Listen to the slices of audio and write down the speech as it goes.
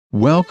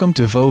Welcome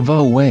to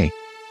Volvo Way,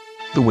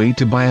 the way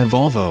to buy a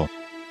Volvo.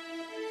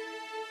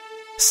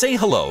 Say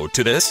hello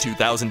to this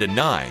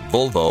 2009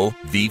 Volvo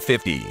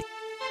V50.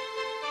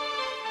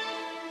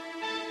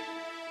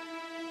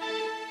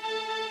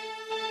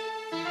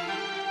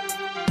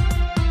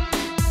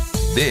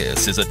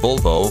 This is a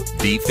Volvo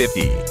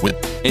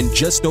V50 in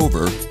just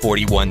over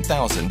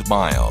 41,000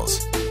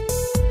 miles.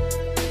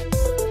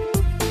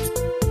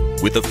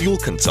 With a fuel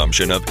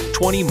consumption of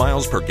 20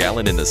 miles per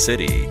gallon in the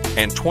city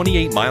and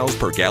 28 miles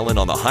per gallon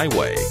on the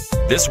highway,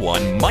 this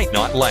one might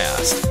not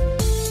last.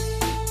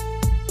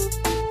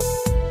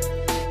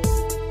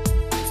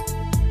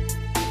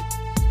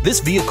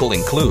 This vehicle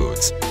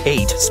includes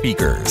 8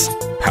 speakers,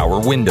 power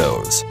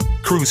windows,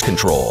 cruise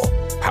control,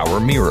 power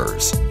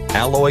mirrors,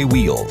 alloy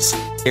wheels,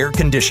 air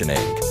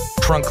conditioning,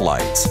 trunk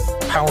lights,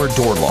 power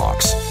door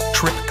locks,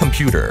 trip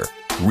computer,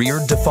 rear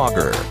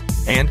defogger,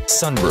 and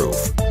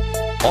sunroof.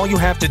 All you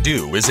have to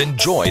do is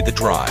enjoy the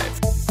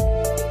drive.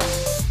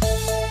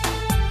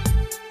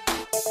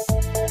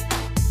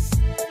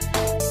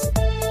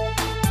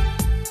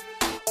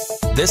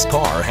 This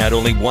car had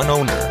only one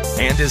owner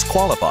and is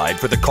qualified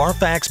for the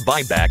Carfax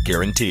buyback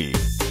guarantee.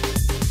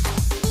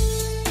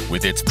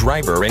 With its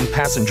driver and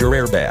passenger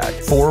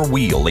airbag,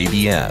 4-wheel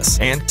ABS,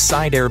 and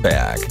side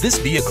airbag, this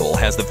vehicle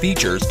has the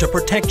features to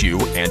protect you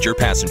and your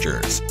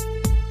passengers.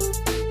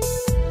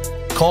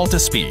 Call to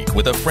speak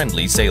with a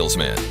friendly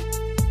salesman.